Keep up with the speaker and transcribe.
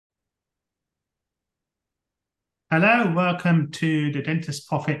Hello, welcome to the Dentist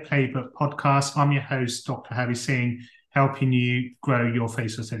Profit Playbook podcast. I'm your host, Dr. Harry Singh, helping you grow your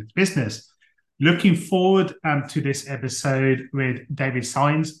facial aesthetics business. Looking forward to this episode with David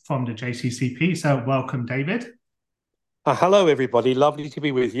Sines from the JCCP. So, welcome, David. Hello, everybody. Lovely to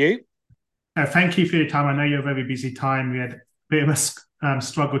be with you. Thank you for your time. I know you're a very busy time. We had a bit of a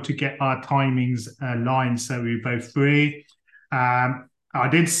struggle to get our timings aligned, so we were both free. I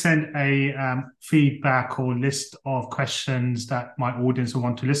did send a feedback or list of questions that my audience will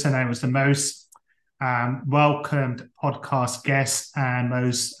want to listen. And it was the most welcomed podcast guest and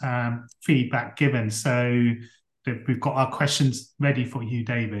most feedback given. So we've got our questions ready for you,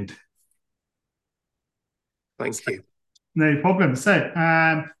 David. Thank you. No problem. So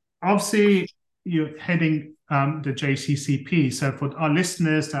obviously you're heading the JCCP. So for our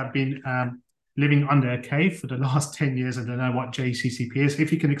listeners that have been living under a cave for the last 10 years, I don't know what JCCP is.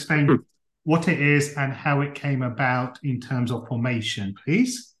 If you can explain what it is and how it came about in terms of formation,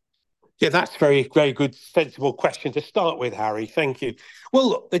 please. Yeah, that's very good, sensible question to start with, Harry. Thank you. Well,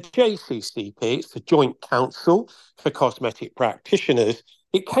 look, the JCCP, it's the Joint Council for Cosmetic Practitioners.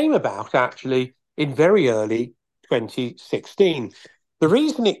 It came about actually in very early 2016. The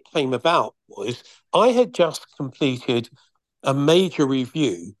reason it came about was I had just completed a major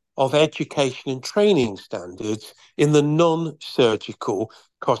review of education and training standards in the non-surgical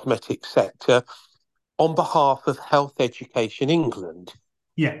cosmetic sector on behalf of Health Education England.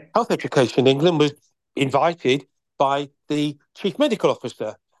 Yeah. Health Education England was invited by the Chief Medical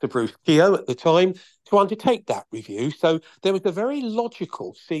Officer, Sir Bruce Keogh at the time, to undertake that review. So there was a very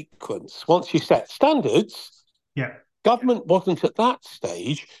logical sequence. Once you set standards, government wasn't at that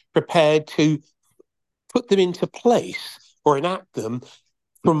stage prepared to put them into place or enact them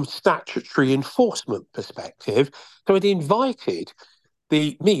from statutory enforcement perspective. So it invited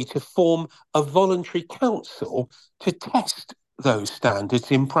me to form a voluntary council to test those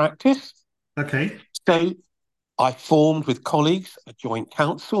standards in practice. Okay. So I formed with colleagues a joint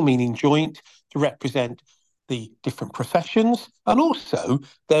council, meaning joint, to represent the different professions. And also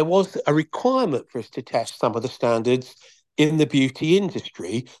there was a requirement for us to test some of the standards in the beauty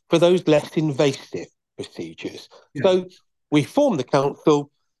industry for those less invasive procedures. Yeah. So we formed the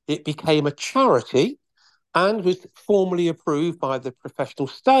council. It became a charity and was formally approved by the Professional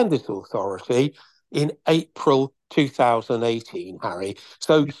Standards Authority in April 2018, Harry.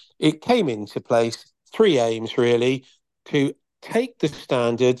 So it came into place, three aims really: to take the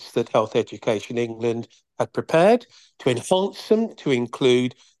standards that Health Education England had prepared, to enhance them, to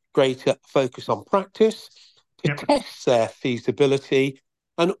include greater focus on practice, to test their feasibility,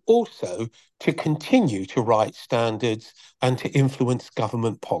 and also to continue to write standards and to influence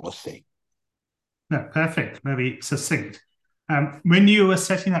government policy. No, perfect. Very succinct. When you were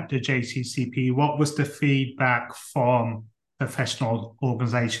setting up the JCCP, what was the feedback from professional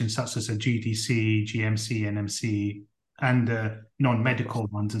organizations such as the GDC, GMC, NMC, and the non-medical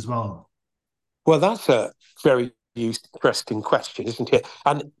ones as well? Well, that's a very interesting question, isn't it?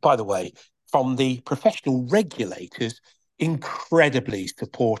 And by the way, from the professional regulators, incredibly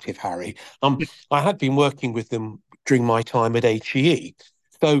supportive, Harry. I had been working with them during my time at HEE,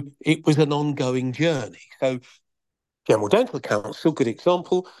 so it was an ongoing journey. So General Dental Council, good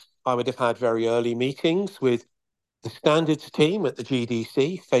example, I would have had very early meetings with the standards team at the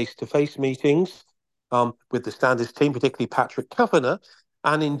GDC, face-to-face meetings with the standards team, particularly Patrick Kavanagh,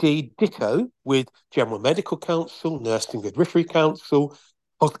 and indeed ditto with General Medical Council, Nursing Midwifery Council,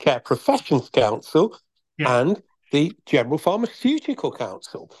 Healthcare Professions Council, and the General Pharmaceutical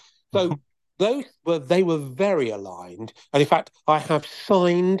Council. So they were very aligned. And in fact, I have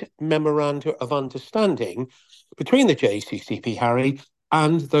signed memoranda of understanding between the JCCP, Harry,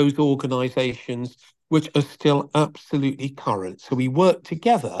 and those organisations which are still absolutely current. So we work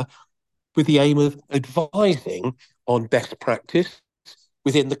together with the aim of advising on best practice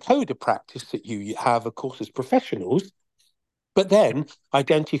within the code of practice that you have, of course, as professionals, but then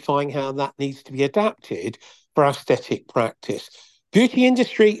identifying how that needs to be adapted for aesthetic practice. Beauty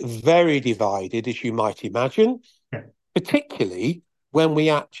industry, very divided, as you might imagine, particularly when we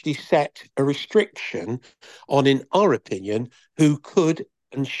actually set a restriction on, in our opinion, who could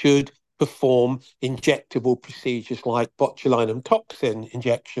and should perform injectable procedures like botulinum toxin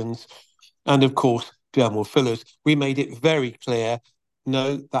injections and, of course, dermal fillers. We made it very clear,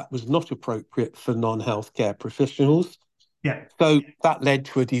 no, that was not appropriate for non-healthcare professionals. So that led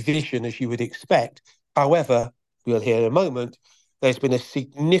to a division, as you would expect. However, we'll hear in a moment, there's been a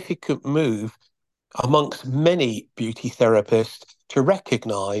significant move amongst many beauty therapists to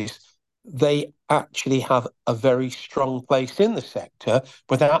recognise they actually have a very strong place in the sector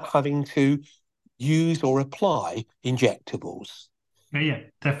without having to use or apply injectables. Yeah,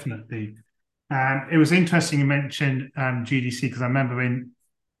 definitely. It was interesting you mentioned GDC because I remember in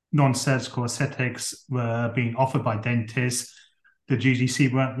non-surgical aesthetics were being offered by dentists, the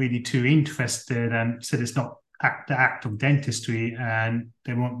GDC weren't really too interested and said it's not the act of dentistry, and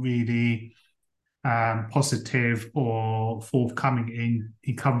they weren't really positive or forthcoming in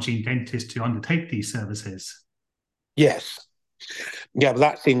encouraging dentists to undertake these services. Yes. Yeah, but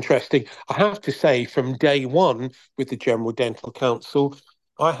that's interesting. I have to say, from day one with the General Dental Council,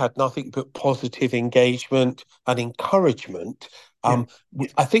 I had nothing but positive engagement and encouragement. Yeah,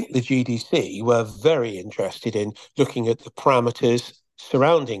 I think the GDC were very interested in looking at the parameters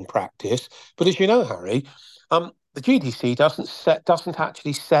surrounding practice. But as you know, Harry, the GDC doesn't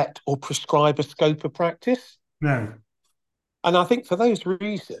actually set or prescribe a scope of practice. no, And I think for those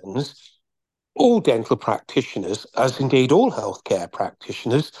reasons, all dental practitioners, as indeed all healthcare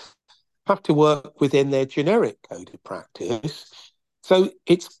practitioners, have to work within their generic code of practice. So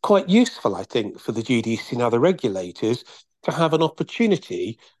it's quite useful, I think, for the GDC and other regulators to have an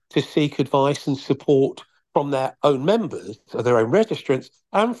opportunity to seek advice and support from their own members, or their own registrants,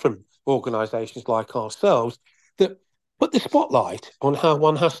 and from organisations like ourselves that put the spotlight on how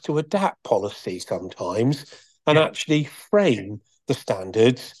one has to adapt policy sometimes and yeah, actually frame the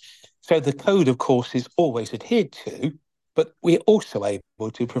standards. So the code, of course, is always adhered to, but we're also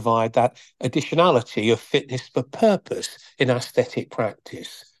able to provide that additionality of fitness for purpose in aesthetic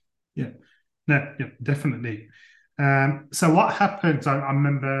practice. yeah, no, yeah, definitely. So what happens? I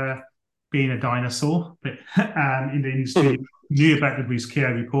remember being a dinosaur, but in the industry, knew about the Bruce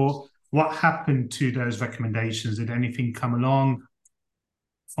Keogh report. What happened to those recommendations? Did anything come along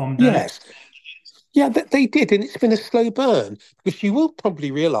from those? Yes. Yeah, they did. And it's been a slow burn because you will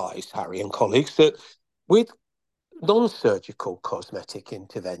probably realise, Harry and colleagues, that with non-surgical cosmetic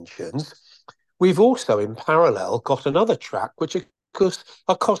interventions, we've also in parallel got another track, which of course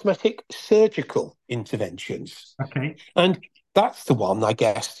are cosmetic surgical interventions. Okay, And that's the one, I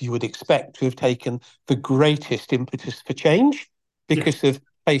guess, you would expect to have taken the greatest impetus for change yeah, because of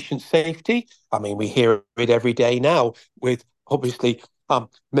patient safety. I mean, we hear it every day now with obviously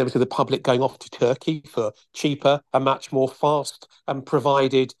members of the public going off to Turkey for cheaper and much more fast and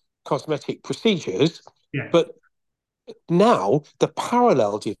provided cosmetic procedures. yeah, But now the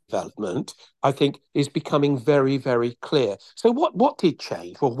parallel development, I think, is becoming very, very clear. So what did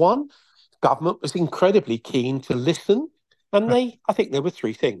change? Well, one, government was incredibly keen to listen, and I think there were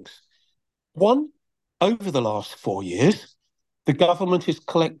three things. One, over the last 4 years, the government has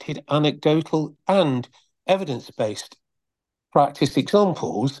collected anecdotal and evidence-based practice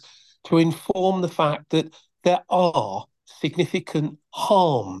examples to inform the fact that there are significant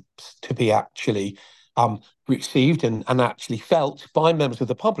harms to be actually received and actually felt by members of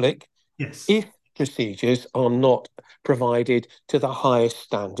the public yes, if procedures are not provided to the highest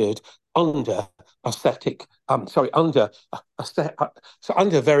standard under aesthetic, so under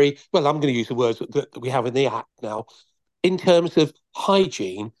very, well, I'm going to use the words that we have in the Act now, in terms of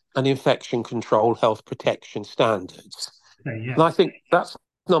hygiene and infection control health protection standards. okay, yeah, And I think that's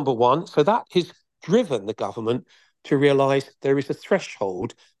number one. So that has driven the government to realise there is a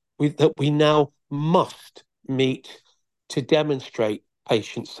threshold that we now must meet to demonstrate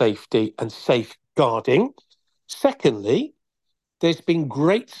patient safety and safeguarding. Secondly, there's been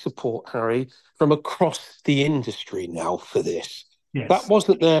great support, Harry, from across the industry now for this. That yes,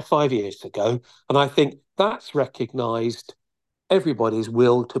 wasn't there 5 years ago. And I think that's recognised everybody's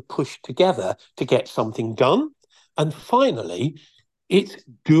will to push together to get something done. And finally, it's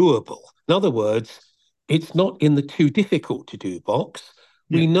doable. In other words, it's not in the too difficult to do box.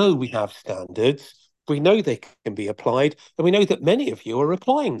 yeah, We know we have standards, we know they can be applied, and we know that many of you are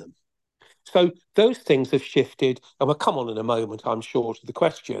applying them. So those things have shifted, and we'll come on in a moment, I'm sure, to the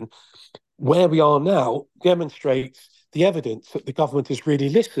question. Where we are now demonstrates the evidence that the government has really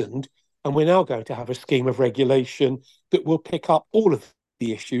listened, and we're now going to have a scheme of regulation that will pick up all of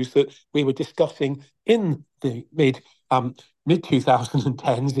the issues that we were discussing in the mid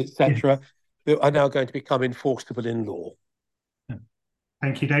 2010s, yeah. etc., that are now going to become enforceable in law.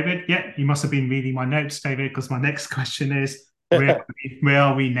 Thank you, David. Yeah, you must have been reading my notes, David, because my next question is where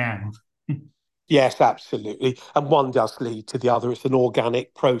are we now? Yes, absolutely. And one does lead to the other. It's an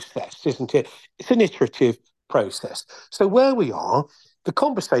organic process, isn't it? It's an iterative process. So where we are, the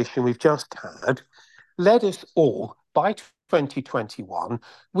conversation we've just had led us all by 2021,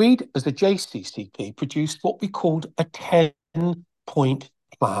 we'd, as a JCCP, produced what we called a 10-point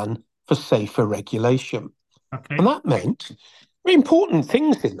plan for safer regulation. And Okay, that meant very important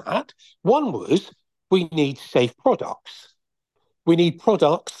things in that. One was we need safe products. We need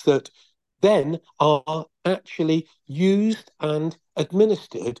products that then are actually used and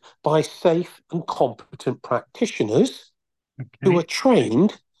administered by safe and competent practitioners who are Okay.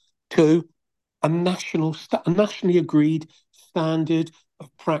 trained to a nationally agreed standard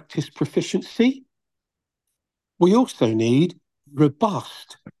of practice proficiency. We also need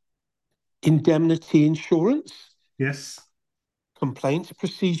robust indemnity insurance, Yes. complaints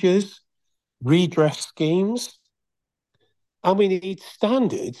procedures, redress schemes, and we need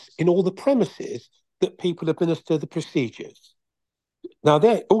standards in all the premises that people administer the procedures. Now,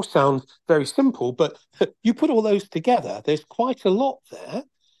 they all sound very simple, but you put all those together, there's quite a lot there.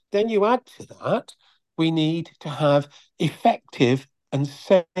 Then you add to that, we need to have effective and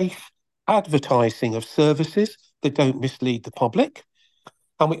safe advertising of services that don't mislead the public.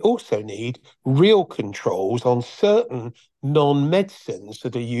 And we also need real controls on certain non-medicines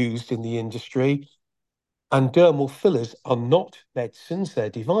that are used in the industry. And dermal fillers are not medicines, they're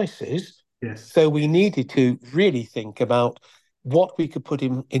devices. Yes. So we needed to really think about what we could put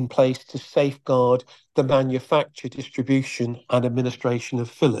in place to safeguard the manufacture, distribution, and administration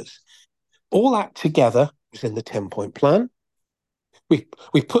of fillers. All that together was in the 10-point plan. We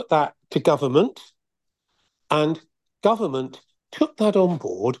put that to government, and government took that on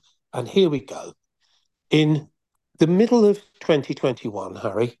board. And here we go. In the middle of 2021,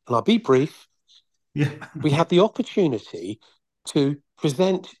 Harry, and I'll be brief, Yeah. we had the opportunity to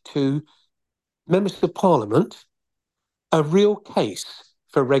present to members of Parliament a real case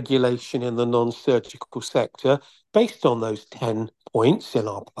for regulation in the non-surgical sector based on those 10 points in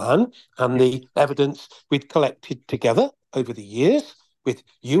our plan and Yes. the evidence we'd collected together over the years with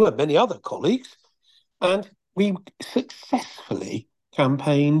you and many other colleagues. And we successfully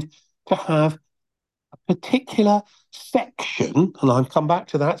campaigned to have a particular section, and I'll come back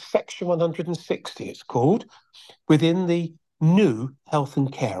to that, section 160 it's called, within the new Health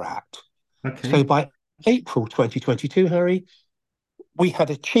and Care Act. So Okay. by April 2022, Harry, we had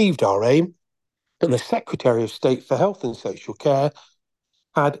achieved our aim, and the Secretary of State for Health and Social Care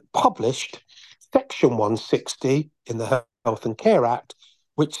had published Section 160 in the Health and Care Act,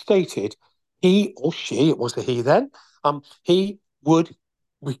 which stated he or she, it was a he then, he would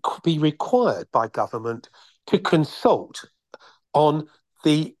be required by government to consult on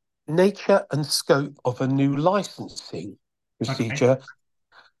the nature and scope of a new licensing Okay. procedure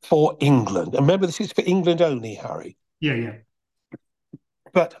for England. And remember, this is for England only, Harry. Yeah. Yeah.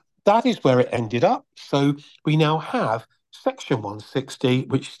 But that is where it ended up. So we now have Section 160,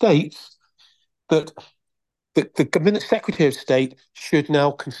 which states that the Secretary of State should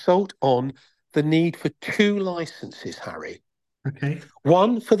now consult on the need for two licenses, Harry. Okay.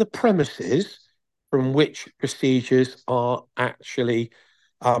 One for the premises from which procedures are actually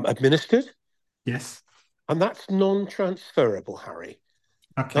administered, Yes. and that's non-transferable, Harry.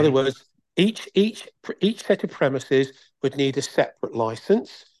 In other Okay. words, each set of premises would need a separate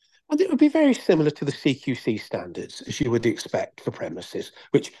license, and it would be very similar to the CQC standards, as you would expect for premises,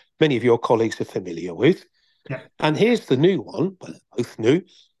 which many of your colleagues are familiar with. Yeah. And here's the new one, well, both new.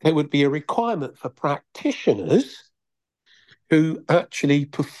 There would be a requirement for practitioners who actually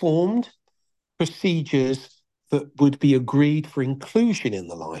performed procedures that would be agreed for inclusion in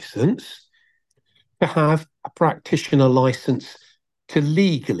the license to have a practitioner license to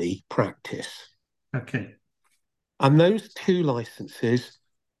legally practice. Okay. And those two licenses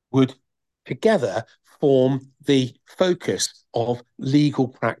would together form the focus of legal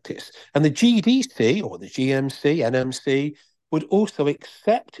practice. And the GDC or the GMC, NMC would also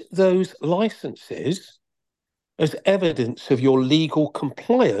accept those licenses as evidence of your legal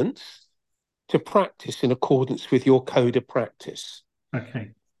compliance to practice in accordance with your code of practice.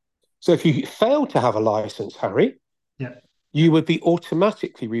 Okay. So if you fail to have a license, Harry, Yeah. you would be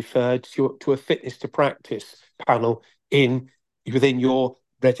automatically referred to a fitness to practice panel within your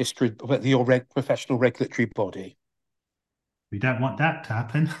professional regulatory body. We don't want that to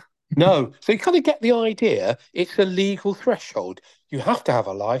happen. No, so you kind of get the idea. It's a legal threshold. You have to have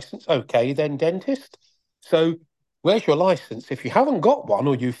a license. Okay, then dentist. So where's your license? If you haven't got one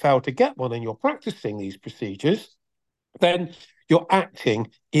or you fail to get one and you're practicing these procedures, then you're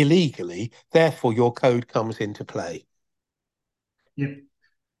acting illegally. Therefore, your code comes into play. Yeah.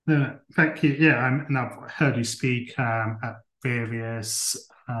 No, thank you. Yeah, and I've heard you speak at various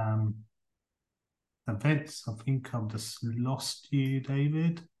events. I think I've just lost you,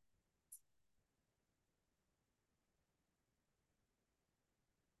 David.